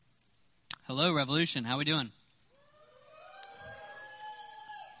Hello, Revolution. How we doing?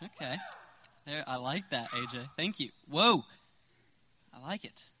 Okay. There, I like that, AJ. Thank you. Whoa. I like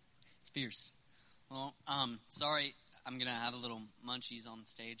it. It's fierce. Well, sorry, I'm going to have a little munchies on the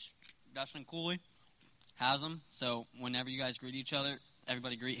stage. Dustin Cooley has them, so whenever you guys greet each other,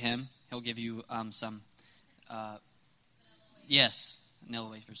 everybody greet him. He'll give you some, vanilla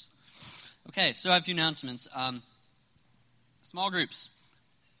wafers. Okay, so I have a few announcements. Small groups.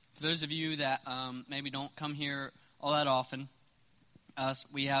 For those of you that maybe don't come here all that often,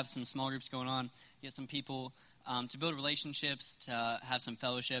 we have some small groups going on. Get some people to build relationships, to have some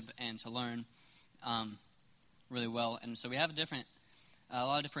fellowship, and to learn really well. And so we have a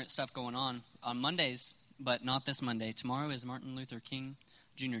lot of different stuff going on Mondays, but not this Monday. Tomorrow is Martin Luther King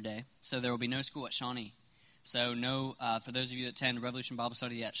Jr. Day, so there will be no school at Shawnee. So for those of you that attend Revolution Bible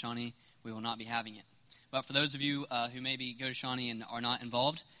Study at Shawnee, we will not be having it. But for those of you who maybe go to Shawnee and are not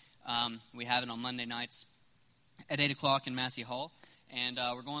involved, we have it on Monday nights at 8 o'clock in Massey Hall. And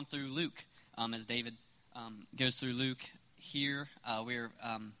we're going through Luke as David goes through Luke here. We're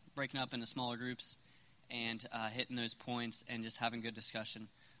breaking up into smaller groups and hitting those points and just having good discussion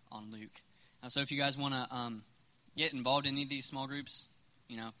on Luke. So if you guys want to get involved in any of these small groups,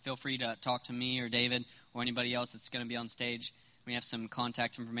 feel free to talk to me or David or anybody else that's going to be on stage. We have some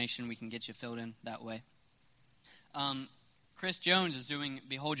contact information. We can get you filled in that way. Chris Jones is doing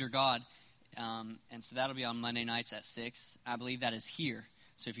Behold Your God. And so that'll be on Monday nights at 6. I believe that is here.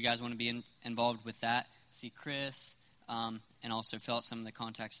 So if you guys want to be involved with that, see Chris, and also fill out some of the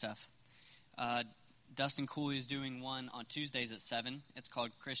contact stuff. Dustin Cooley is doing one on Tuesdays at 7. It's called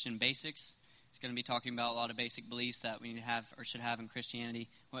Christian Basics. It's going to be talking about a lot of basic beliefs that we need to have or should have in Christianity,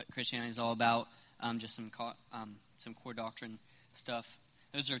 what Christianity is all about, just some core doctrine stuff.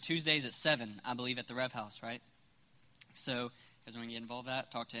 Those are Tuesdays at 7, I believe, at the Rev House, right? So if you guys want to get involved with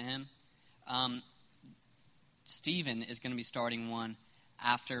that, talk to him. Stephen is going to be starting one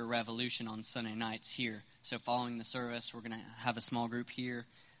after Revolution on Sunday nights here. So following the service, we're going to have a small group here.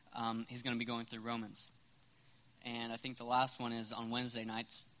 He's going to be going through Romans. And I think the last one is on Wednesday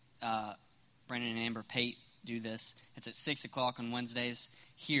nights. Brandon and Amber Pate do this. It's at 6 o'clock on Wednesdays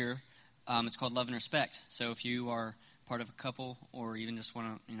here. It's called Love and Respect. So if you are part of a couple or even just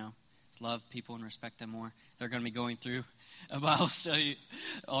want to, love people and respect them more, they're going to be going through a Bible study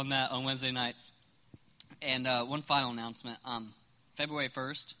on that on Wednesday nights. And one final announcement. February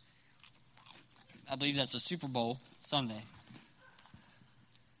 1st, I believe that's a Super Bowl Sunday.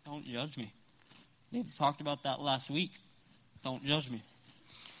 Don't judge me. They talked about that last week. Don't judge me.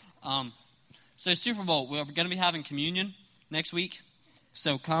 So Super Bowl, we're going to be having communion next week.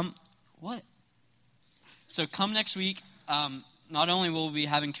 So come next week. Not only will we be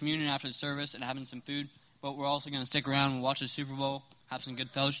having communion after the service and having some food, but we're also going to stick around and watch the Super Bowl, have some good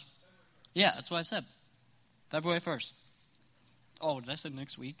fellowship. Yeah, that's what I said. February 1st. Oh, did I say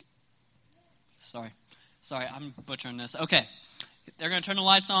next week? Sorry, I'm butchering this. Okay, they're going to turn the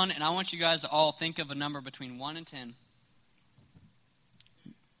lights on, and I want you guys to all think of a number between 1 and 10.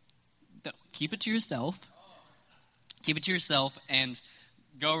 Keep it to yourself. Keep it to yourself, and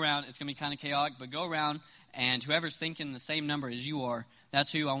go around. It's going to be kind of chaotic, but go around, and whoever's thinking the same number as you are,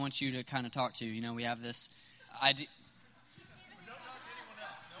 that's who I want you to kind of talk to. We have this idea.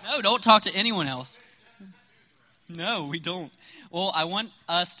 No, don't talk to anyone else. No, we don't. Well, I want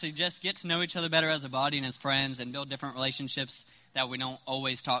us to just get to know each other better as a body and as friends and build different relationships that we don't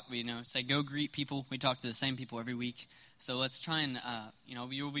always talk. Say go greet people. We talk to the same people every week. So let's try and,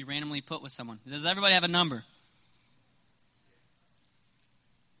 you will be randomly put with someone. Does everybody have a number?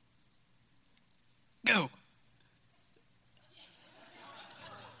 Go.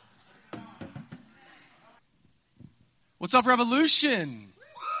 What's up, Revolution?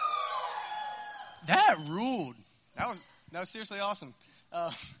 That ruled. That was seriously awesome.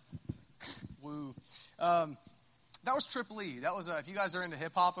 Woo. That was Trip Lee. That was if you guys are into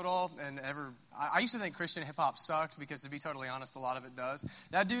hip hop at all, and I used to think Christian hip hop sucked because, to be totally honest, a lot of it does.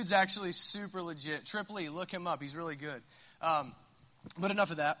 That dude's actually super legit. Trip Lee, look him up. He's really good. But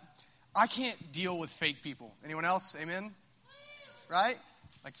enough of that. I can't deal with fake people. Anyone else? Amen. Right?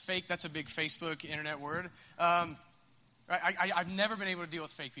 Like fake. That's a big Facebook internet word. I've never been able to deal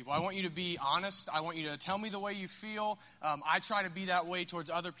with fake people. I want you to be honest. I want you to tell me the way you feel. I try to be that way towards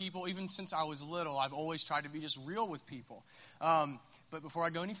other people. Even since I was little, I've always tried to be just real with people. But before I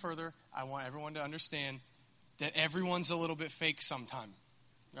go any further, I want everyone to understand that everyone's a little bit fake sometime.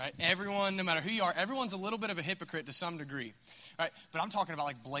 Right? Everyone, no matter who you are, everyone's a little bit of a hypocrite to some degree. Right? But I'm talking about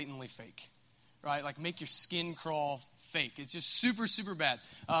like blatantly fake. Right? Like make your skin crawl fake. It's just super, super bad.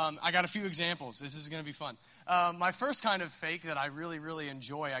 I got a few examples. This is going to be fun. My first kind of fake that I really, really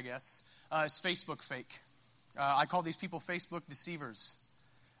enjoy, I guess, is Facebook fake. I call these people Facebook deceivers.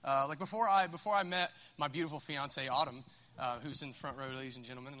 Like before I met my beautiful fiance Autumn, who's in the front row, ladies and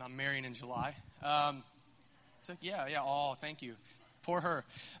gentlemen, and I'm marrying in July. So yeah. Oh, thank you. Poor her.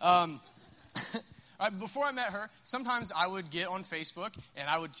 Before I met her, sometimes I would get on Facebook and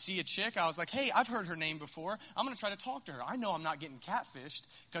I would see a chick. I was like, hey, I've heard her name before. I'm going to try to talk to her. I know I'm not getting catfished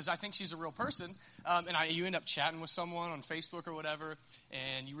because I think she's a real person. You end up chatting with someone on Facebook or whatever,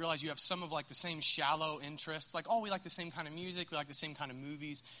 and you realize you have some of like the same shallow interests. Like, oh, we like the same kind of music. We like the same kind of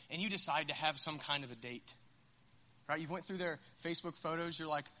movies. And you decide to have some kind of a date. Right? You've went through their Facebook photos. You're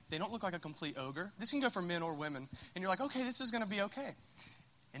like, they don't look like a complete ogre. This can go for men or women. And you're like, okay, this is going to be okay.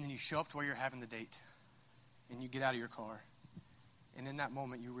 And then you show up to where you're having the date. And you get out of your car. And in that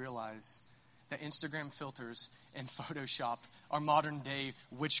moment, you realize that Instagram filters and Photoshop are modern day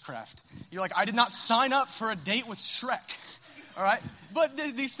witchcraft. You're like, I did not sign up for a date with Shrek. All right? But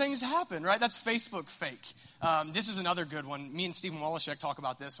these things happen, right? That's Facebook fake. This is another good one. Me and Stephen Wallachek talk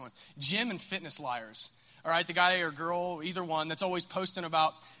about this one. Gym and fitness liars. All right, the guy or girl, either one, that's always posting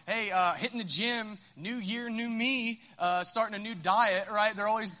about, hey, hitting the gym, new year, new me, starting a new diet, right? They're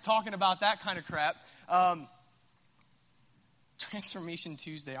always talking about that kind of crap. Transformation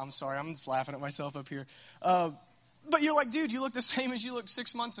Tuesday. I'm sorry, I'm just laughing at myself up here. But you're like, dude, you look the same as you looked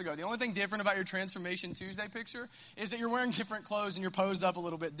 6 months ago. The only thing different about your Transformation Tuesday picture is that you're wearing different clothes and you're posed up a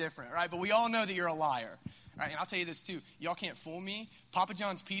little bit different, right? But we all know that you're a liar. Right, and I'll tell you this too. Y'all can't fool me. Papa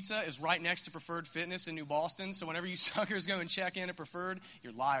John's Pizza is right next to Preferred Fitness in New Boston. So whenever you suckers go and check in at Preferred,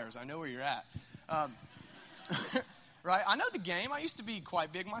 you're liars. I know where you're at. Right? I know the game. I used to be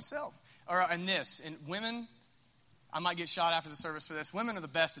quite big myself. And women, I might get shot after the service for this. Women are the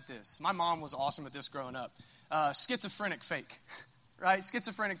best at this. My mom was awesome at this growing up. Schizophrenic fake. Right?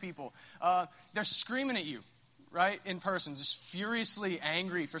 Schizophrenic people. They're screaming at you. Right, in person, just furiously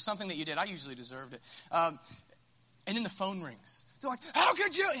angry for something that you did. I usually deserved it. And then the phone rings. They're like, how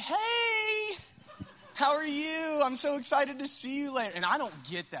could you? Hey, how are you? I'm so excited to see you later. And I don't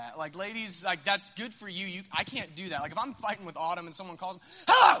get that. Like, ladies, like, that's good for you. I can't do that. Like, if I'm fighting with Autumn and someone calls me,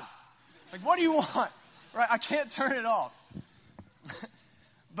 hello! Like, what do you want? Right, I can't turn it off.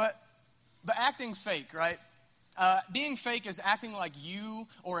 But acting fake, right? Being fake is acting like you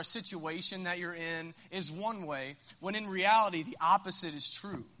or a situation that you're in is one way, when in reality, the opposite is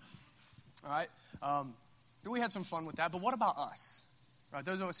true. All right? We had some fun with that, but what about us? Right?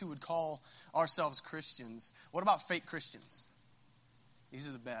 Those of us who would call ourselves Christians, what about fake Christians? These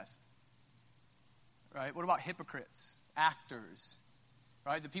are the best. Right? What about hypocrites, actors?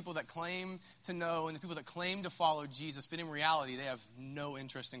 Right? The people that claim to know and the people that claim to follow Jesus, but in reality, they have no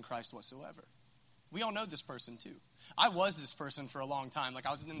interest in Christ whatsoever. We all know this person too. I was this person for a long time. Like,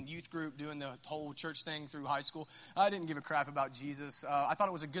 I was in the youth group doing the whole church thing through high school. I didn't give a crap about Jesus. I thought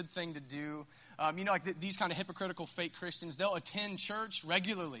it was a good thing to do. These kind of hypocritical fake Christians, they'll attend church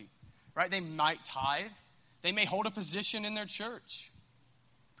regularly, right? They might tithe. They may hold a position in their church.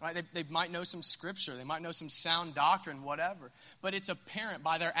 Right? They might know some scripture. They might know some sound doctrine, whatever. But it's apparent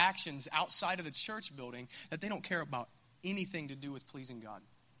by their actions outside of the church building that they don't care about anything to do with pleasing God.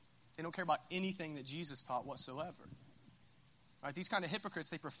 They don't care about anything that Jesus taught whatsoever. Right? These kind of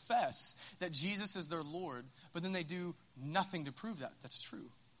hypocrites, they profess that Jesus is their Lord, but then they do nothing to prove that that's true.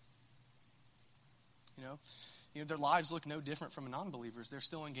 You know, their lives look no different from non-believers. They're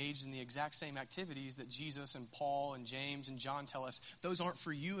still engaged in the exact same activities that Jesus and Paul and James and John tell us. Those aren't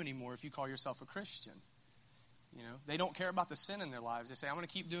for you anymore if you call yourself a Christian. You know, they don't care about the sin in their lives. They say, I'm going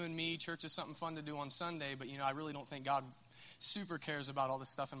to keep doing me. Church is something fun to do on Sunday, but, I really don't think God super cares about all the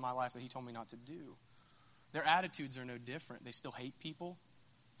stuff in my life that he told me not to do. Their attitudes are no different. They still hate people.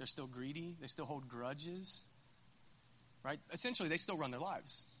 They're still greedy. They still hold grudges. Right? Essentially, they still run their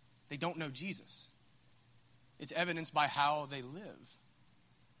lives. They don't know Jesus. It's evidenced by how they live.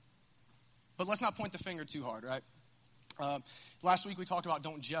 But let's not point the finger too hard, right? Last week we talked about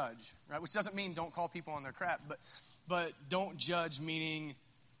don't judge, right? Which doesn't mean don't call people on their crap, but don't judge, meaning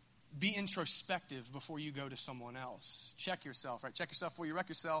be introspective before you go to someone else. Check yourself, right? Check yourself before you wreck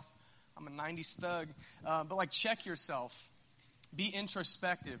yourself. I'm a 90s thug. But check yourself. Be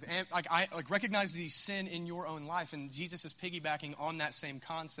introspective. And recognize the sin in your own life. And Jesus is piggybacking on that same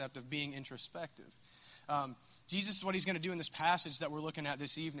concept of being introspective. Jesus is what he's going to do in this passage that we're looking at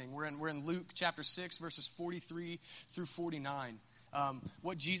this evening. We're in Luke chapter 6, verses 43 through 49.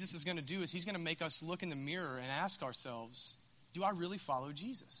 What Jesus is going to do is he's going to make us look in the mirror and ask ourselves, do I really follow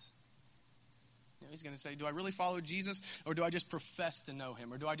Jesus? He's going to say, do I really follow Jesus, or do I just profess to know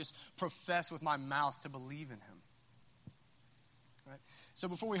him, or do I just profess with my mouth to believe in him? Right? So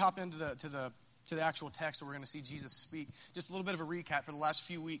before we hop into to the actual text where we're going to see Jesus speak. Just a little bit of a recap for the last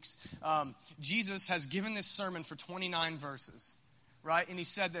few weeks. Jesus has given this sermon for 29 verses. Right? And he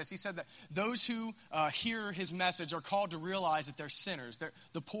said this. He said that those who hear his message are called to realize that they're sinners.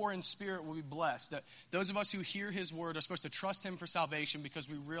 The poor in spirit will be blessed. That those of us who hear his word are supposed to trust him for salvation because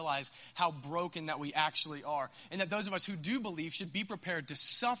we realize how broken that we actually are. And that those of us who do believe should be prepared to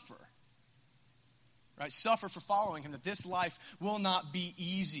suffer. Right? Suffer for following him. That this life will not be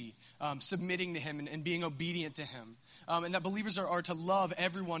easy, submitting to him and being obedient to him. And that believers are to love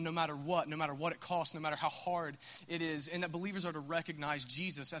everyone no matter what it costs, no matter how hard it is. And that believers are to recognize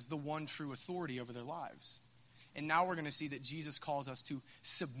Jesus as the one true authority over their lives. And now we're going to see that Jesus calls us to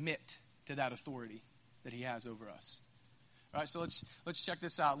submit to that authority that he has over us. All right, so let's check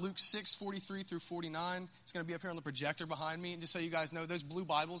this out. Luke 6:43 through 49. It's going to be up here on the projector behind me. And just so you guys know, those blue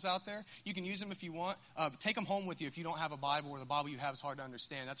Bibles out there, you can use them if you want. Take them home with you if you don't have a Bible or the Bible you have is hard to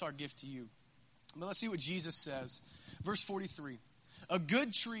understand. That's our gift to you. But let's see what Jesus says. Verse 43. A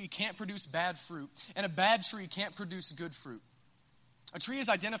good tree can't produce bad fruit, and a bad tree can't produce good fruit. A tree is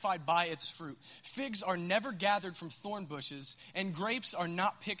identified by its fruit. Figs are never gathered from thorn bushes, and grapes are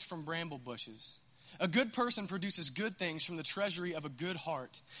not picked from bramble bushes. A good person produces good things from the treasury of a good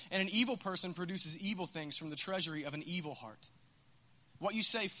heart, and an evil person produces evil things from the treasury of an evil heart. What you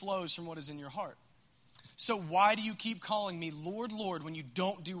say flows from what is in your heart. So why do you keep calling me Lord, Lord, when you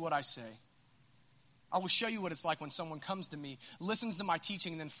don't do what I say? I will show you what it's like when someone comes to me, listens to my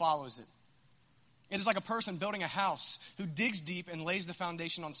teaching, and then follows it. It is like a person building a house who digs deep and lays the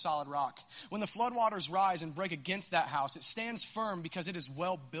foundation on solid rock. When the floodwaters rise and break against that house, it stands firm because it is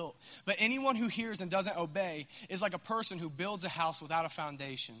well built. But anyone who hears and doesn't obey is like a person who builds a house without a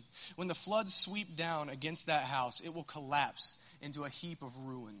foundation. When the floods sweep down against that house, it will collapse into a heap of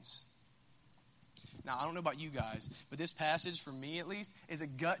ruins. Now, I don't know about you guys, but this passage, for me at least, is a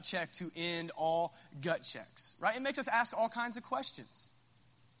gut check to end all gut checks, right? It makes us ask all kinds of questions.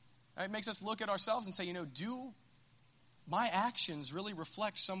 Right? It makes us look at ourselves and say, do my actions really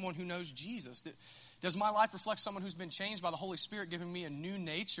reflect someone who knows Jesus? Does my life reflect someone who's been changed by the Holy Spirit, giving me a new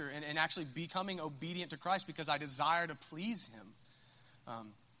nature and actually becoming obedient to Christ because I desire to please him?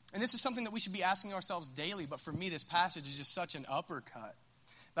 And this is something that we should be asking ourselves daily, but for me, this passage is just such an uppercut.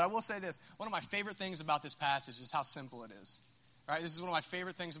 But I will say this, one of my favorite things about this passage is how simple it is. All right, this is one of my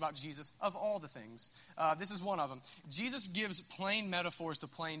favorite things about Jesus, of all the things. This is one of them. Jesus gives plain metaphors to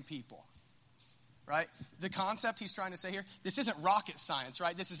plain people. Right? The concept he's trying to say here, this isn't rocket science,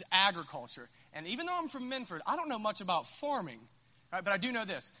 right? This is agriculture. And even though I'm from Minford, I don't know much about farming. Right? But I do know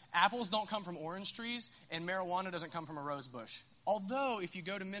this. Apples don't come from orange trees, and marijuana doesn't come from a rose bush. Although, if you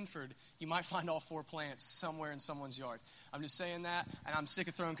go to Minford, you might find all four plants somewhere in someone's yard. I'm just saying that, and I'm sick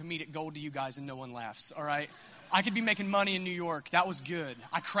of throwing comedic gold to you guys and no one laughs, all right? I could be making money in New York. That was good.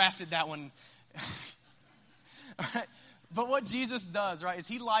 I crafted that one. All right? But what Jesus does, right, is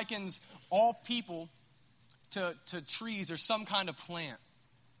he likens all people to trees or some kind of plant.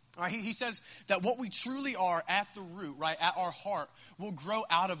 All right? He says that what we truly are at the root, right, at our heart, will grow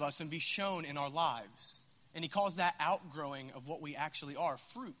out of us and be shown in our lives. And he calls that outgrowing of what we actually are,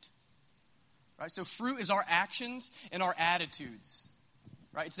 fruit. Right? So fruit is our actions and our attitudes.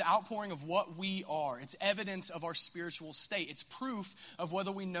 Right? It's the outpouring of what we are. It's evidence of our spiritual state. It's proof of whether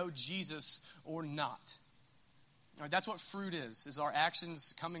we know Jesus or not. Right? That's what fruit is our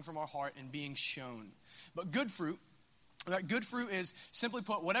actions coming from our heart and being shown. But good fruit, right? Good fruit is, simply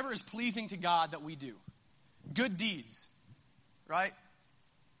put, whatever is pleasing to God that we do. Good deeds, right?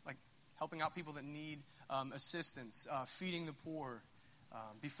 Like helping out people that need assistance, feeding the poor,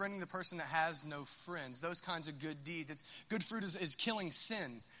 befriending the person that has no friends, those kinds of good deeds. Good fruit is killing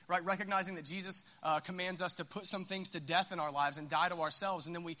sin, right? Recognizing that Jesus commands us to put some things to death in our lives and die to ourselves,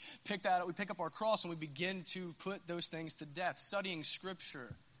 and then we pick up our cross and we begin to put those things to death. Studying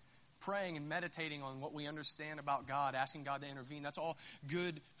Scripture, praying and meditating on what we understand about God, asking God to intervene. That's all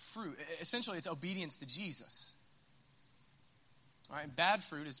good fruit. Essentially, it's obedience to Jesus. All right? And bad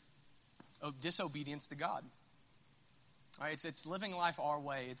fruit is disobedience to God. All right, it's living life our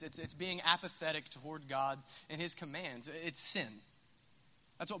way. It's being apathetic toward God and his commands. It's sin.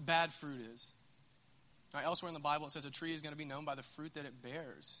 That's what bad fruit is. All right, elsewhere in the Bible it says a tree is going to be known by the fruit that it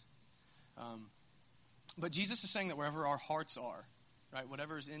bears. But Jesus is saying that wherever our hearts are, right,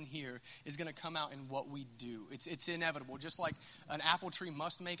 whatever is in here is going to come out in what we do. It's inevitable. Just like an apple tree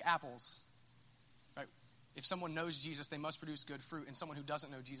must make apples. If someone knows Jesus, they must produce good fruit, and someone who doesn't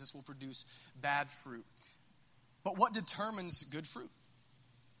know Jesus will produce bad fruit. But what determines good fruit?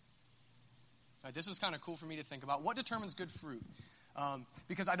 Right, this is kind of cool for me to think about. What determines good fruit?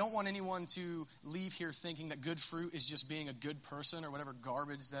 Because I don't want anyone to leave here thinking that good fruit is just being a good person or whatever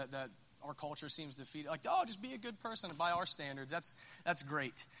garbage that our culture seems to feed. Like, oh, just be a good person by our standards. That's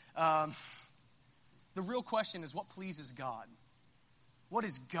great. The real question is, what pleases God? What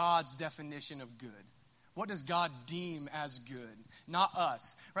is God's definition of good? What does God deem as good? Not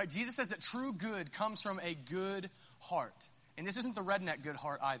us, right? Jesus says that true good comes from a good heart. And this isn't the redneck good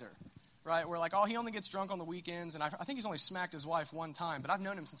heart either, right? We're like, oh, he only gets drunk on the weekends, and I think he's only smacked his wife one time, but I've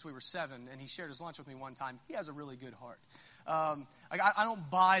known him since we were 7, and he shared his lunch with me one time. He has a really good heart. I don't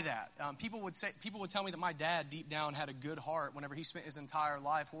buy that. People would tell me that my dad deep down had a good heart whenever he spent his entire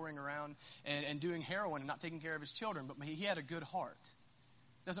life whoring around and doing heroin and not taking care of his children, but he had a good heart.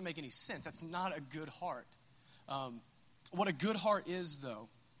 Doesn't make any sense. That's not a good heart. What a good heart is, though,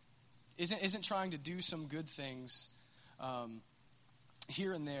 isn't trying to do some good things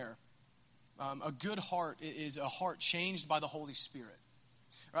here and there. A good heart is a heart changed by the Holy Spirit.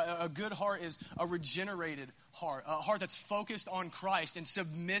 Right? A good heart is a regenerated heart, a heart that's focused on Christ and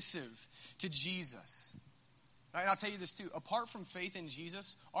submissive to Jesus. Right? And I'll tell you this too. Apart from faith in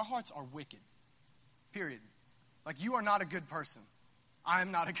Jesus, our hearts are wicked. Period. Like, you are not a good person. I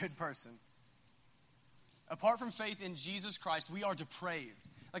am not a good person. Apart from faith in Jesus Christ, we are depraved.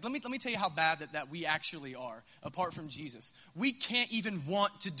 Like, let me tell you how bad that we actually are apart from Jesus. We can't even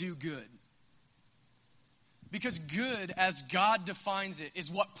want to do good. Because good, as God defines it,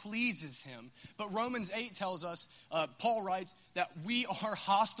 is what pleases him. But Romans 8 tells us, Paul writes, that we are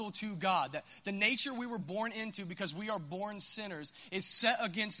hostile to God. That the nature we were born into, because we are born sinners, is set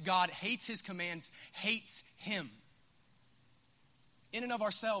against God, hates his commands, hates him. In and of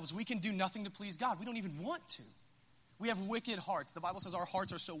ourselves, we can do nothing to please God. We don't even want to. We have wicked hearts. The Bible says our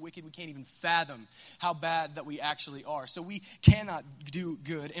hearts are so wicked we can't even fathom how bad that we actually are. So we cannot do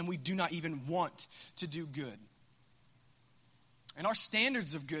good, and we do not even want to do good. And our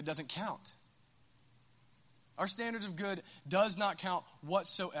standards of good doesn't count. Our standards of good does not count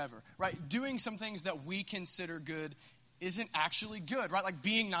whatsoever, right? Doing some things that we consider good isn't actually good, right? Like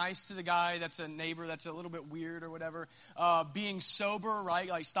being nice to the guy that's a neighbor that's a little bit weird or whatever. Being sober, right?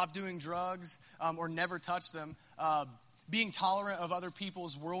 Like stop doing drugs or never touch them. Being tolerant of other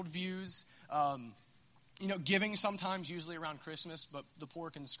people's worldviews. Giving sometimes, usually around Christmas, but the poor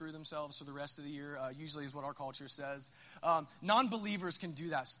can screw themselves for the rest of the year, usually is what our culture says. Non-believers can do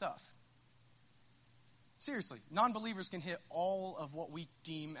that stuff. Seriously, non-believers can hit all of what we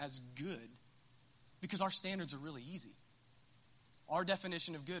deem as good because our standards are really easy. Our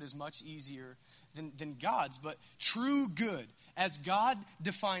definition of good is much easier than God's, but true good, as God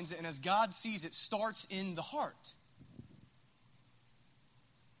defines it and as God sees it, starts in the heart.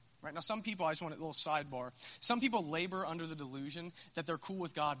 Right, now some people, I just want a little sidebar, some people labor under the delusion that they're cool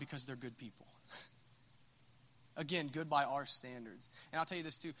with God because they're good people. Again, good by our standards. And I'll tell you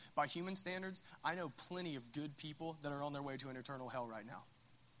this too, by human standards, I know plenty of good people that are on their way to an eternal hell right now.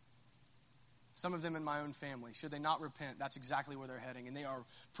 Some of them in my own family. Should they not repent, that's exactly where they're heading. And they are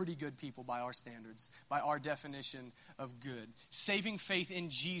pretty good people by our standards, by our definition of good. Saving faith in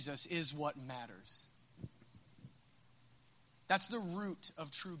Jesus is what matters. That's the root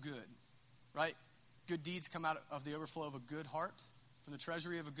of true good, right? Good deeds come out of the overflow of a good heart, from the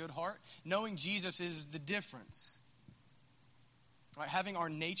treasury of a good heart. Knowing Jesus is the difference. Right? Having our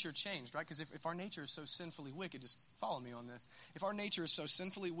nature changed, right? Because if our nature is so sinfully wicked, just follow me on this. If our nature is so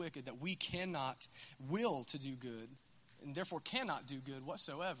sinfully wicked that we cannot will to do good, and therefore cannot do good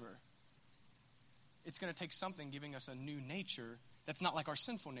whatsoever, it's going to take something giving us a new nature that's not like our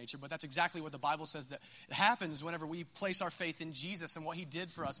sinful nature, but that's exactly what the Bible says that happens whenever we place our faith in Jesus and what he did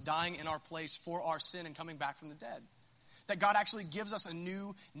for us, dying in our place for our sin and coming back from the dead. That God actually gives us a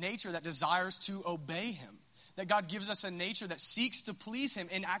new nature that desires to obey him. That God gives us a nature that seeks to please him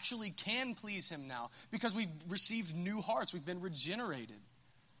and actually can please him now because we've received new hearts. We've been regenerated.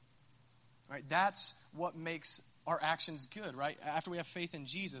 Right? That's what makes our actions good, right? After we have faith in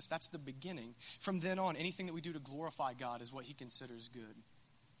Jesus, that's the beginning. From then on, anything that we do to glorify God is what he considers good.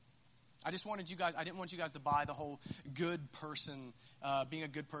 I didn't want you guys to buy the whole good person, being a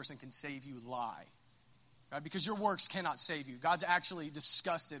good person can save you lie. Right? Because your works cannot save you. God's actually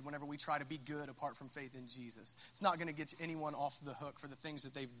disgusted whenever we try to be good apart from faith in Jesus. It's not going to get anyone off the hook for the things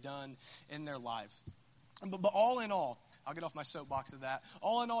that they've done in their lives. But all in all, I'll get off my soapbox of that.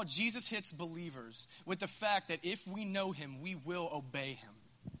 All in all, Jesus hits believers with the fact that if we know him, we will obey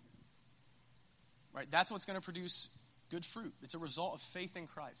him. Right? That's what's going to produce good fruit. It's a result of faith in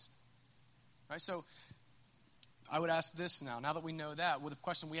Christ. Right? So I would ask this now that we know that, with a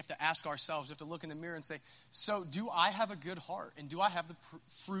question we have to ask ourselves. We have to look in the mirror and say, so do I have a good heart? And do I have the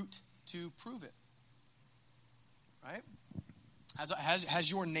fruit to prove it? Right?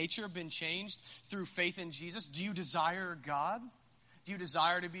 Has your nature been changed through faith in Jesus? Do you desire God? Do you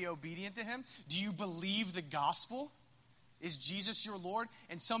desire to be obedient to him? Do you believe the gospel? Is Jesus your Lord?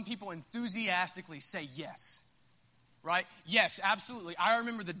 And some people enthusiastically say yes. Right? Yes, absolutely. I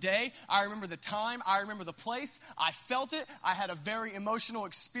remember the day. I remember the time. I remember the place. I felt it. I had a very emotional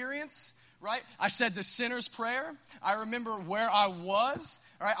experience. Right? I said the sinner's prayer. I remember where I was.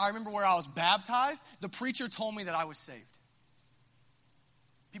 Right? I remember where I was baptized. The preacher told me that I was saved.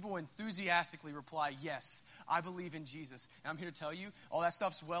 People enthusiastically reply, yes, I believe in Jesus. And I'm here to tell you, all that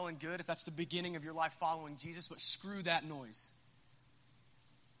stuff's well and good if that's the beginning of your life following Jesus, but screw that noise.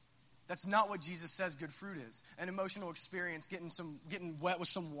 That's not what Jesus says good fruit is. An emotional experience, getting wet with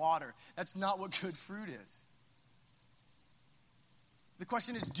some water. That's not what good fruit is. The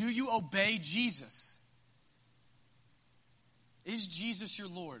question is, do you obey Jesus? Is Jesus your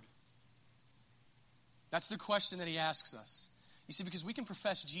Lord? That's the question that he asks us. You see, because we can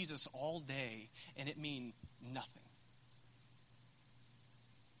profess Jesus all day and it mean nothing.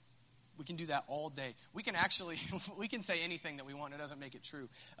 We can do that all day. We can say anything that we want and it doesn't make it true.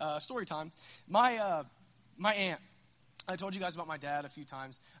 Story time. My aunt, I told you guys about my dad a few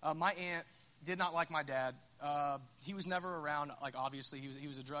times. My aunt did not like my dad. He was never around, like obviously he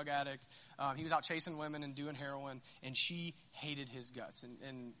was a drug addict. He was out chasing women and doing heroin, and she hated his guts.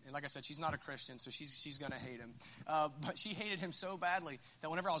 And like I said, she's not a Christian, so she's going to hate him. But she hated him so badly that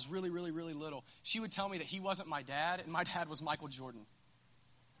whenever I was really, really, really little, she would tell me that he wasn't my dad, and my dad was Michael Jordan.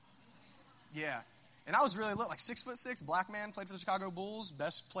 Yeah. And I was really little, like 6'6", black man, played for the Chicago Bulls,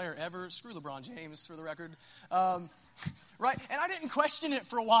 best player ever. Screw LeBron James, for the record. Right? And I didn't question it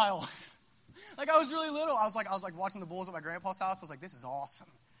for a while. Like, I was really little. I was like watching the Bulls at my grandpa's house. I was like, this is awesome.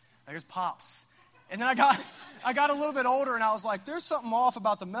 Like, there's Pops. And then I got a little bit older, and I was like, there's something off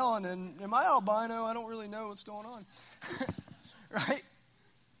about the melanin. Am I albino? I don't really know what's going on. Right?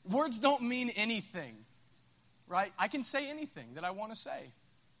 Words don't mean anything. Right? I can say anything that I want to say.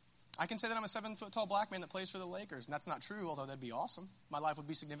 I can say that I'm a 7-foot-tall black man that plays for the Lakers, and that's not true, although that'd be awesome. My life would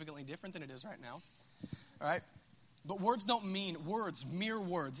be significantly different than it is right now. All right? But words don't mean, mere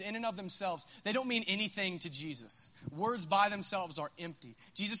words, in and of themselves, they don't mean anything to Jesus. Words by themselves are empty.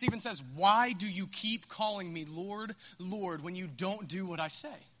 Jesus even says, why do you keep calling me Lord, Lord, when you don't do what I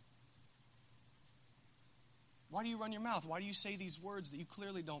say? Why do you run your mouth? Why do you say these words that you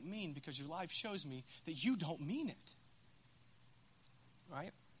clearly don't mean? Because your life shows me that you don't mean it.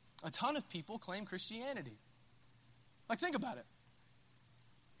 Right? A ton of people claim Christianity. Like, think about it.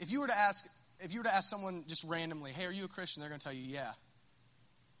 If you were to ask someone just randomly, hey, are you a Christian? They're going to tell you, yeah.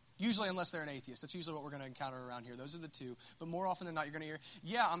 Usually, unless they're an atheist. That's usually what we're going to encounter around here. Those are the two. But more often than not, you're going to hear,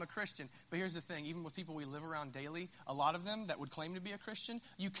 yeah, I'm a Christian. But here's the thing. Even with people we live around daily, a lot of them that would claim to be a Christian,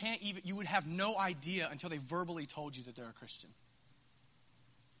 you would have no idea until they verbally told you that they're a Christian.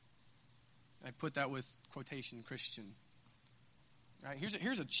 I put that with quotation, Christian. Right,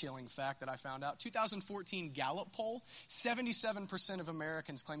 here's a chilling fact that I found out. 2014 Gallup poll, 77% of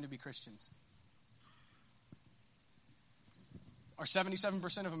Americans claim to be Christians. Are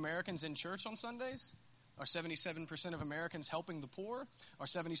 77% of Americans in church on Sundays? Are 77% of Americans helping the poor? Are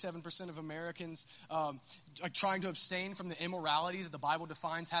 77% of Americans trying to abstain from the immorality that the Bible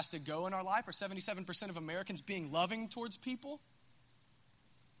defines has to go in our life? Are 77% of Americans being loving towards people?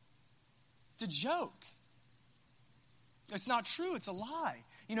 It's a joke. It's not true. It's a lie.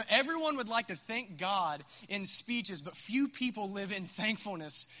 You know, everyone would like to thank God in speeches, but few people live in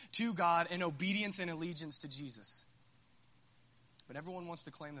thankfulness to God and obedience and allegiance to Jesus. But everyone wants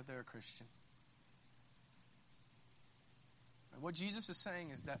to claim that they're a Christian. And what Jesus is saying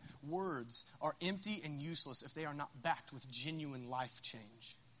is that words are empty and useless if they are not backed with genuine life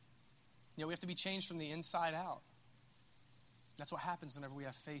change. You know, we have to be changed from the inside out. That's what happens whenever we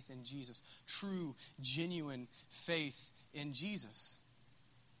have faith in Jesus. True, genuine faith in Jesus.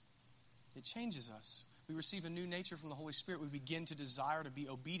 It changes us. We receive a new nature from the Holy Spirit. We begin to desire to be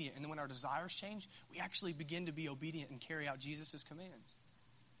obedient. And then when our desires change, we actually begin to be obedient and carry out Jesus' commands.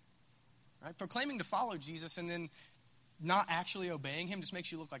 Right? Proclaiming to follow Jesus and then not actually obeying him just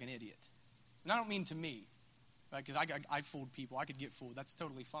makes you look like an idiot. And I don't mean to me. Right? Because I fooled people. I could get fooled. That's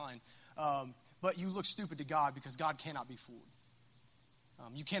totally fine. But you look stupid to God because God cannot be fooled.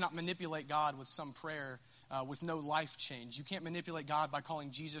 You cannot manipulate God with some prayer with no life change. You can't manipulate God by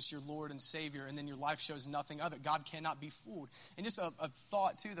calling Jesus your Lord and Savior, and then your life shows nothing of it. God cannot be fooled. And just a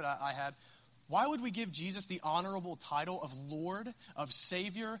thought, too, that I had. Why would we give Jesus the honorable title of Lord, of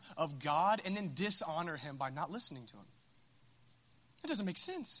Savior, of God, and then dishonor him by not listening to him? That doesn't make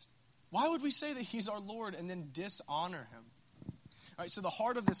sense. Why would we say that he's our Lord and then dishonor him? All right, so the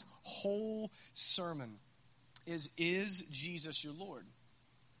heart of this whole sermon is Jesus your Lord?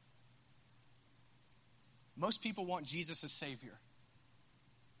 Most people want Jesus as Savior.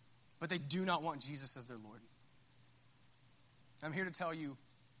 but they do not want Jesus as their Lord. I'm here to tell you,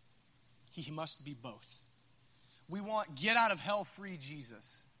 he must be both. We want get out of hell free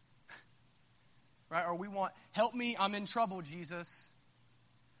Jesus, right? Or we want help me, I'm in trouble, Jesus.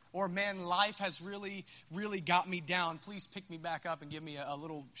 Or man, life has really, really got me down. Please pick me back up and give me a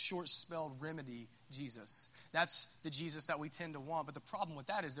little short-spelled remedy, Jesus. That's the Jesus that we tend to want. But the problem with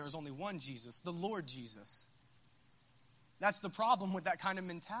that is there is only one Jesus, the Lord Jesus. That's the problem with that kind of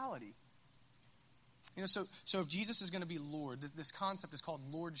mentality. You know, so if Jesus is going to be Lord, this concept is called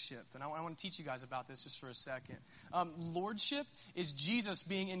lordship. And I want to teach you guys about this just for a second. Lordship is Jesus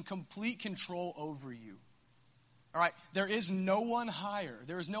being in complete control over you. All right, there is no one higher.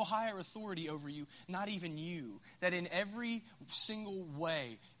 There is no higher authority over you, not even you. That in every single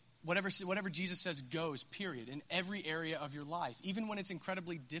way, whatever Jesus says goes, period, in every area of your life, even when it's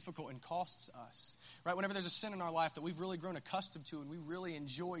incredibly difficult and costs us. Right, whenever there's a sin in our life that we've really grown accustomed to and we really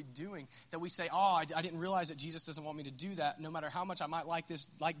enjoy doing, that we say, I didn't realize that Jesus doesn't want me to do that. No matter how much I might like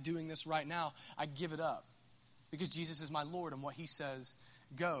doing this right now, I give it up. Because Jesus is my Lord and what he says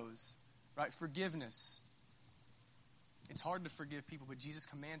goes. Right, forgiveness. It's hard to forgive people, but Jesus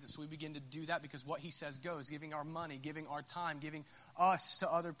commands it. So we begin to do that because what he says goes, giving our money, giving our time, giving us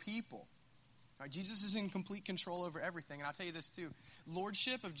to other people. Right? Jesus is in complete control over everything. And I'll tell you this too.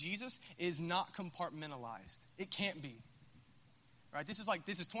 Lordship of Jesus is not compartmentalized. It can't be. Right? This is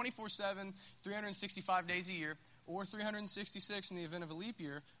 24/7, 365 days a year, or 366 in the event of a leap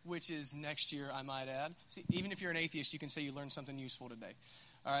year, which is next year, I might add. See, even if you're an atheist, you can say you learned something useful today.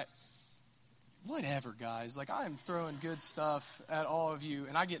 All right? Whatever, guys. I am throwing good stuff at all of you,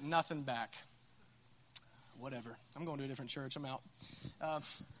 and I get nothing back. Whatever. I'm going to a different church. I'm out.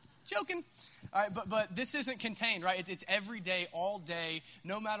 Joking. All right, but this isn't contained, right? It's every day, all day,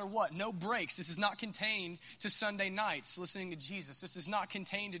 no matter what. No breaks. This is not contained to Sunday nights listening to Jesus. This is not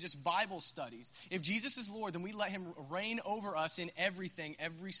contained to just Bible studies. If Jesus is Lord, then we let him reign over us in everything,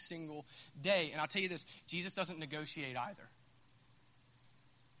 every single day. And I'll tell you this, Jesus doesn't negotiate either.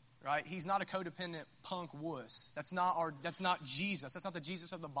 Right? He's not a codependent punk wuss. That's not Jesus. That's not the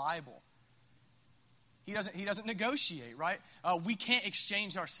Jesus of the Bible. He doesn't negotiate, right? We can't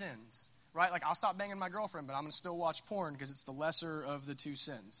exchange our sins, right? I'll stop banging my girlfriend, but I'm going to still watch porn because it's the lesser of the two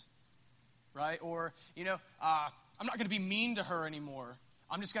sins, right? Or, I'm not going to be mean to her anymore.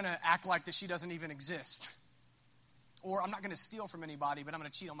 I'm just going to act like that she doesn't even exist. Or I'm not going to steal from anybody, but I'm going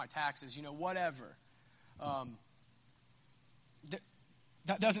to cheat on my taxes, whatever.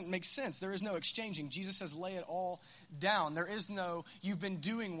 That doesn't make sense. There is no exchanging. Jesus says, lay it all down. There is no, you've been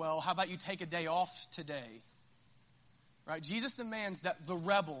doing well, how about you take a day off today? Right? Jesus demands that the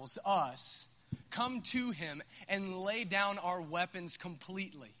rebels, us, come to him and lay down our weapons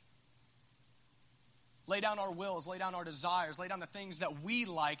completely. Lay down our wills, lay down our desires, lay down the things that we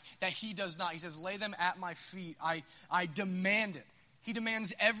like that he does not. He says, lay them at my feet. I demand it. He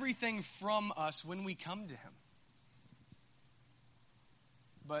demands everything from us when we come to him.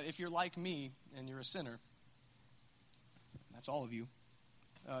 But if you're like me and you're a sinner, that's all of you,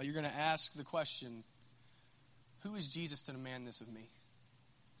 you're going to ask the question, who is Jesus to demand this of me?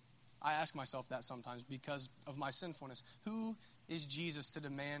 I ask myself that sometimes because of my sinfulness. Who is Jesus to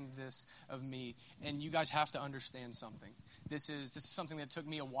demand this of me? And you guys have to understand something. This is something that took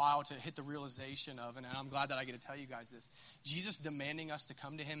me a while to hit the realization of, and I'm glad that I get to tell you guys this. Jesus demanding us to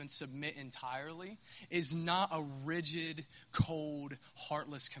come to him and submit entirely is not a rigid, cold,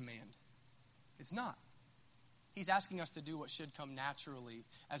 heartless command. It's not. He's asking us to do what should come naturally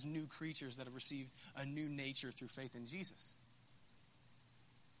as new creatures that have received a new nature through faith in Jesus.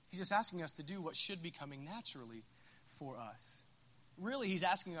 He's just asking us to do what should be coming naturally for us. Really, he's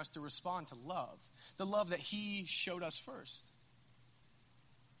asking us to respond to love, the love that he showed us first.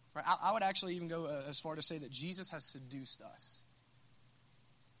 Right? I would actually even go as far to say that Jesus has seduced us.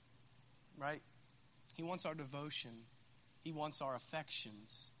 Right? He wants our devotion. He wants our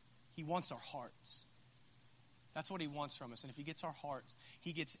affections. He wants our hearts. That's what he wants from us. And if he gets our heart,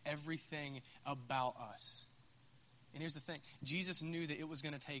 he gets everything about us. And here's the thing. Jesus knew that it was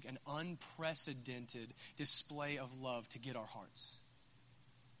going to take an unprecedented display of love to get our hearts.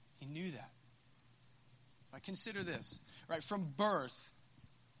 He knew that. Right, consider this. Right, from birth,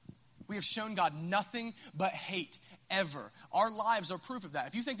 we have shown God nothing but hate ever. Our lives are proof of that.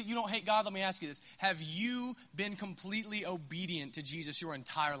 If you think that you don't hate God, let me ask you this. Have you been completely obedient to Jesus your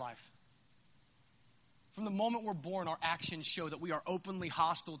entire life? From the moment we're born, our actions show that we are openly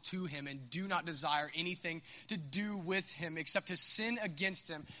hostile to him and do not desire anything to do with him except to sin against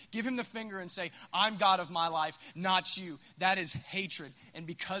him, give him the finger and say, I'm God of my life, not you. That is hatred. And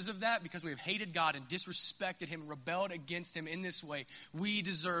because of that, because we have hated God and disrespected him, rebelled against him in this way, we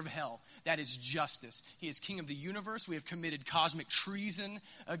deserve hell. That is justice. He is king of the universe. We have committed cosmic treason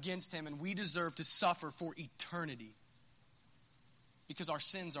against him, and we deserve to suffer for eternity because our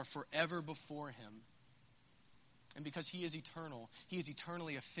sins are forever before him. And because he is eternal, he is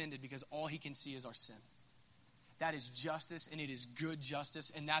eternally offended because all he can see is our sin. That is justice, and it is good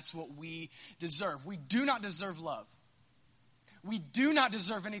justice, and that's what we deserve. We do not deserve love. We do not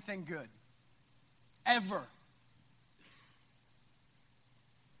deserve anything good. Ever.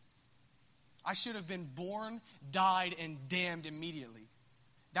 I should have been born, died, and damned immediately.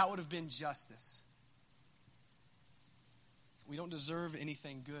 That would have been justice. We don't deserve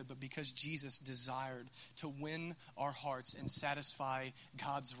anything good, but because Jesus desired to win our hearts and satisfy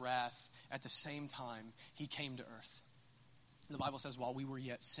God's wrath at the same time, he came to earth. The Bible says, while we were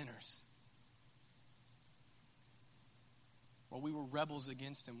yet sinners, while we were rebels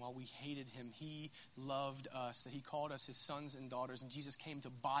against him, while we hated him, he loved us, that he called us his sons and daughters, and Jesus came to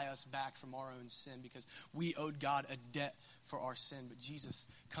buy us back from our own sin because we owed God a debt for our sin. But Jesus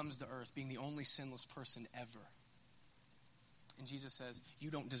comes to earth being the only sinless person ever. And Jesus says, you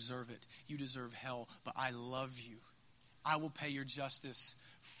don't deserve it. You deserve hell, but I love you. I will pay your justice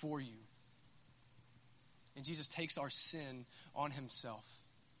for you. And Jesus takes our sin on himself.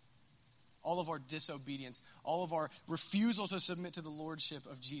 All of our disobedience, all of our refusal to submit to the lordship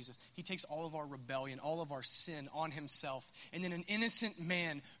of Jesus. He takes all of our rebellion, all of our sin on himself. And then an innocent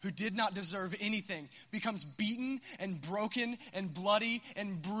man who did not deserve anything becomes beaten and broken and bloody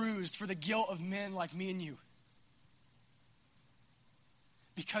and bruised for the guilt of men like me and you.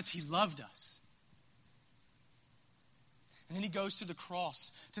 Because he loved us. And then he goes to the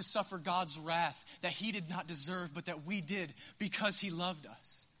cross to suffer God's wrath that he did not deserve, but that we did because he loved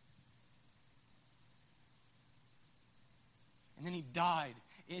us. And then he died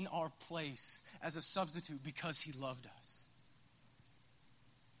in our place as a substitute because he loved us.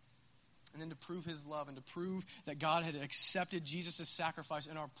 And then to prove his love and to prove that God had accepted Jesus' sacrifice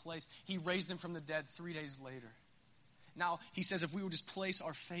in our place, he raised him from the dead 3 days later. Now, he says if we will just place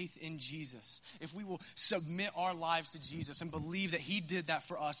our faith in Jesus, if we will submit our lives to Jesus and believe that he did that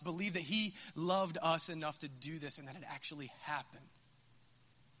for us, believe that he loved us enough to do this and that it actually happened,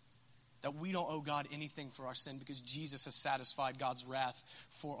 that we don't owe God anything for our sin because Jesus has satisfied God's wrath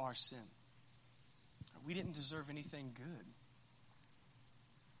for our sin. We didn't deserve anything good,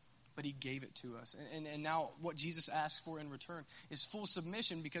 but he gave it to us. And now what Jesus asks for in return is full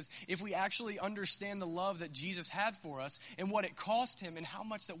submission, because if we actually understand the love that Jesus had for us and what it cost him and how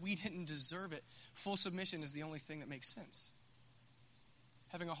much that we didn't deserve it, full submission is the only thing that makes sense.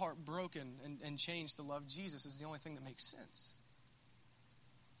 Having a heart broken and changed to love Jesus is the only thing that makes sense.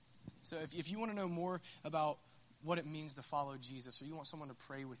 So if you want to know more about what it means to follow Jesus, or you want someone to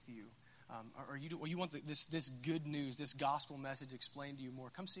pray with you, or you want this good news, this gospel message explained to you more,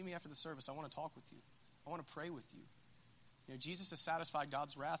 come see me after the service. I want to talk with you. I want to pray with you. You know, Jesus has satisfied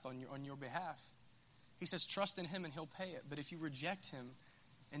God's wrath on your behalf. He says, trust in him and he'll pay it. But if you reject him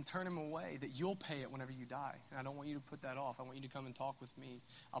and turn him away, that you'll pay it whenever you die. And I don't want you to put that off. I want you to come and talk with me.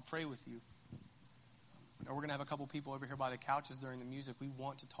 I'll pray with you. Or we're going to have a couple people over here by the couches during the music. We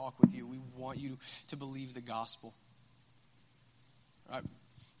want to talk with you. We want you to believe the gospel. All right.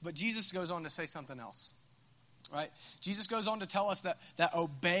 But Jesus goes on to say something else, right? Jesus goes on to tell us that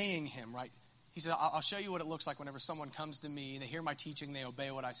obeying him, right? He said, I'll show you what it looks like whenever someone comes to me, they hear my teaching, they obey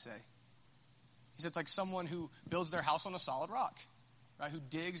what I say. He said it's like someone who builds their house on a solid rock, right? Who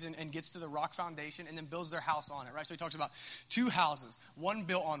digs and gets to the rock foundation and then builds their house on it, right? So he talks about two houses, one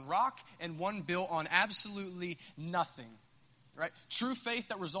built on rock and one built on absolutely nothing, right? True faith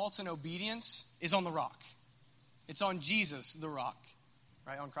that results in obedience is on the rock. It's on Jesus, the rock.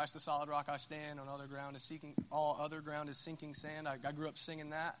 Right, on Christ the solid rock I stand, on all other ground is sinking sand. I grew up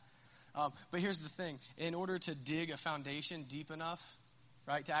singing that. But here's the thing. In order to dig a foundation deep enough,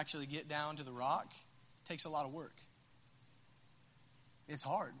 right, to actually get down to the rock, it takes a lot of work. It's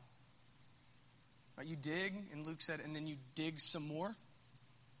hard. Right, you dig, and Luke said, and then you dig some more.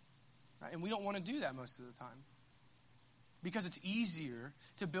 Right, and we don't want to do that most of the time. Because it's easier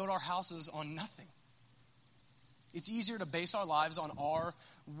to build our houses on nothing. It's easier to base our lives on our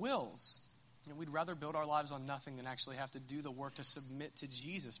wills. You know, we'd rather build our lives on nothing than actually have to do the work to submit to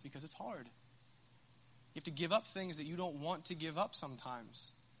Jesus, because it's hard. You have to give up things that you don't want to give up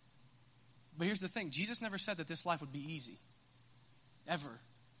sometimes. But here's the thing. Jesus never said that this life would be easy. Ever.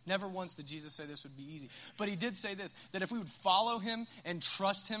 Never once did Jesus say this would be easy. But he did say this, that if we would follow him and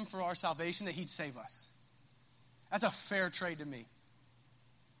trust him for our salvation, that he'd save us. That's a fair trade to me.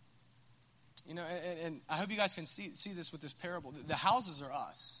 You know, and I hope you guys can see this with this parable. The houses are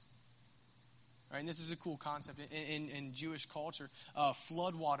us. Right? And this is a cool concept. In Jewish culture,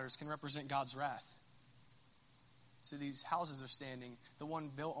 floodwaters can represent God's wrath. So these houses are standing. The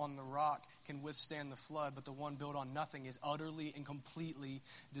one built on the rock can withstand the flood, but the one built on nothing is utterly and completely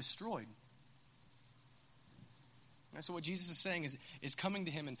destroyed. And so what Jesus is saying is coming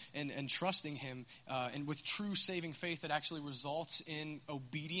to him and trusting him and with true saving faith that actually results in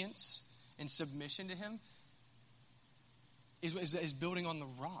obedience and submission to him is building on the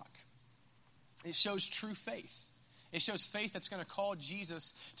rock. It shows true faith. It shows faith that's going to call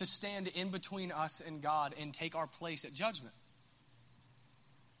Jesus to stand in between us and God and take our place at judgment.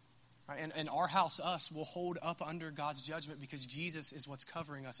 Right? And our house, us, will hold up under God's judgment because Jesus is what's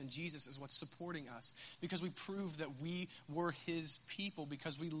covering us and Jesus is what's supporting us. Because we proved that we were his people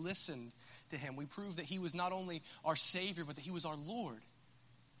because we listened to him. We proved that he was not only our Savior, but that he was our Lord.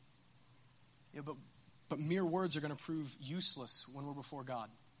 Yeah, but mere words are going to prove useless when we're before God.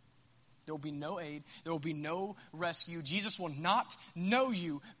 There will be no aid. There will be no rescue. Jesus will not know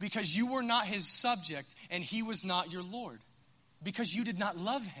you because you were not his subject and he was not your Lord. Because you did not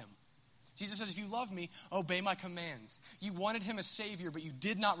love him. Jesus says, if you love me, obey my commands. You wanted him as Savior, but you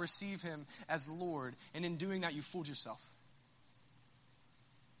did not receive him as Lord. And in doing that, you fooled yourself.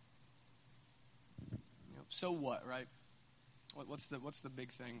 So what, right? What's the big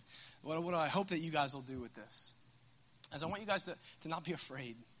thing? What I hope that you guys will do with this is I want you guys to not be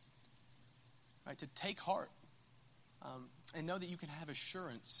afraid. Right, to take heart and know that you can have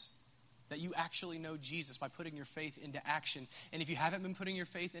assurance that you actually know Jesus by putting your faith into action. And if you haven't been putting your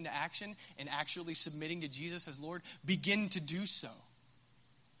faith into action and actually submitting to Jesus as Lord, begin to do so.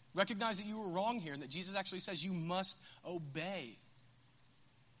 Recognize that you were wrong here and that Jesus actually says you must obey.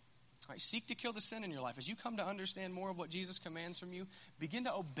 Right, seek to kill the sin in your life. As you come to understand more of what Jesus commands from you, begin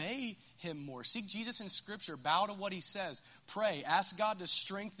to obey him more. Seek Jesus in Scripture. Bow to what he says. Pray. Ask God to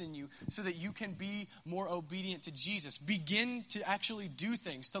strengthen you so that you can be more obedient to Jesus. Begin to actually do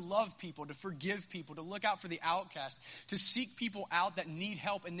things, to love people, to forgive people, to look out for the outcast, to seek people out that need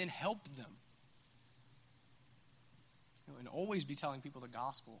help and then help them. And always be telling people the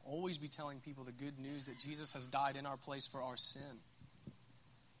gospel. Always be telling people the good news that Jesus has died in our place for our sin.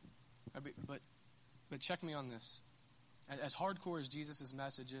 But check me on this. As hardcore as Jesus'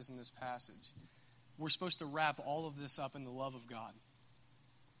 message is in this passage, we're supposed to wrap all of this up in the love of God.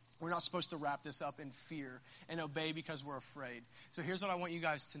 We're not supposed to wrap this up in fear and obey because we're afraid. So here's what I want you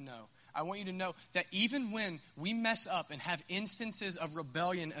guys to know. I want you to know that even when we mess up and have instances of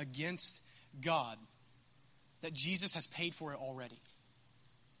rebellion against God, that Jesus has paid for it already.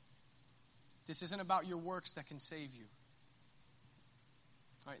 This isn't about your works that can save you.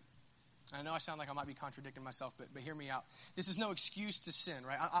 All right. I know I sound like I might be contradicting myself, but hear me out. This is no excuse to sin,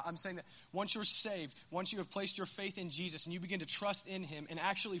 right? I'm saying that once you're saved, once you have placed your faith in Jesus and you begin to trust in him and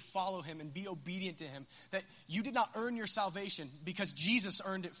actually follow him and be obedient to him, that you did not earn your salvation because Jesus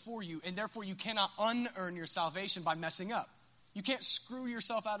earned it for you, and therefore you cannot unearn your salvation by messing up. You can't screw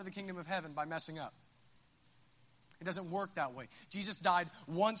yourself out of the kingdom of heaven by messing up. It doesn't work that way. Jesus died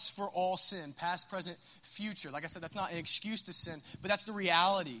once for all sin, past, present, future. Like I said, that's not an excuse to sin, but that's the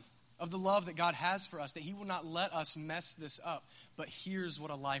reality of the love that God has for us, that he will not let us mess this up. But here's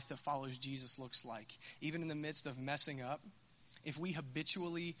what a life that follows Jesus looks like. Even in the midst of messing up, if we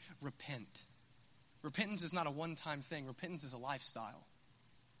habitually repent. Repentance is not a one-time thing. Repentance is a lifestyle.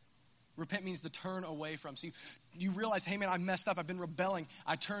 Repent means to turn away from. See, you realize, hey man, I messed up. I've been rebelling.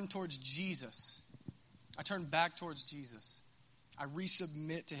 I turn towards Jesus. I turn back towards Jesus. I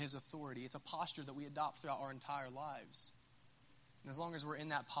resubmit to his authority. It's a posture that we adopt throughout our entire lives. And as long as we're in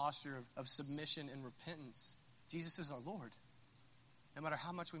that posture of submission and repentance, Jesus is our Lord, no matter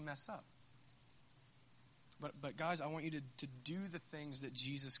how much we mess up. But guys, I want you to do the things that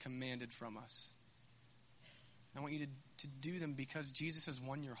Jesus commanded from us. I want you to do them because Jesus has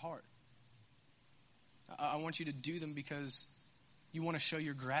won your heart. I want you to do them because you want to show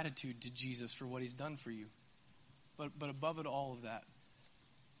your gratitude to Jesus for what he's done for you. But above it all of that,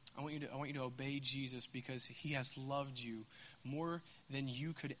 I want you to obey Jesus because he has loved you more than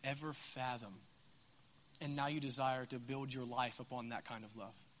you could ever fathom. And now you desire to build your life upon that kind of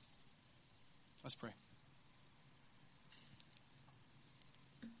love. Let's pray.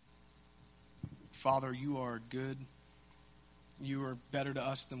 Father, you are good. You are better to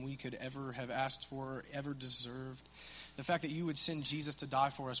us than we could ever have asked for or ever deserved. The fact that you would send Jesus to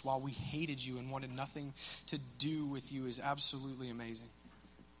die for us while we hated you and wanted nothing to do with you is absolutely amazing.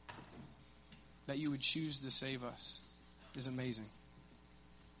 that you would choose to save us is amazing.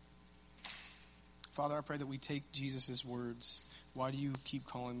 Father, I pray that we take Jesus' words, "Why do you keep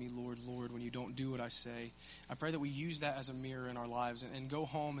calling me Lord, Lord, when you don't do what I say?" I pray that we use that as a mirror in our lives and go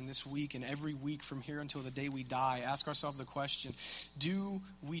home in this week and every week from here until the day we die, ask ourselves the question, do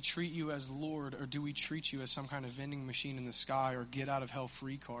we treat you as Lord, or do we treat you as some kind of vending machine in the sky or get out of hell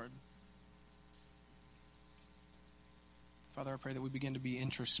free card? Father, I pray that we begin to be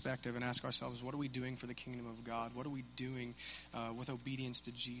introspective and ask ourselves, what are we doing for the kingdom of God? What are we doing with obedience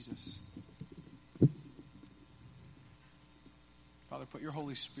to Jesus? Father, put your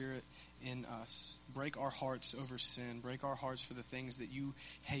Holy Spirit in us. Break our hearts over sin. Break our hearts for the things that you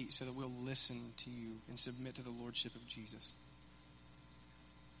hate so that we'll listen to you and submit to the lordship of Jesus.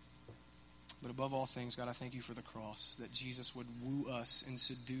 But above all things, God, I thank you for the cross, that Jesus would woo us and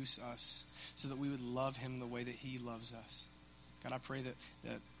seduce us so that we would love him the way that he loves us. God, I pray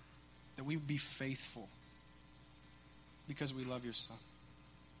that we would be faithful because we love your Son.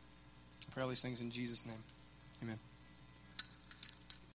 I pray all these things in Jesus' name. Amen.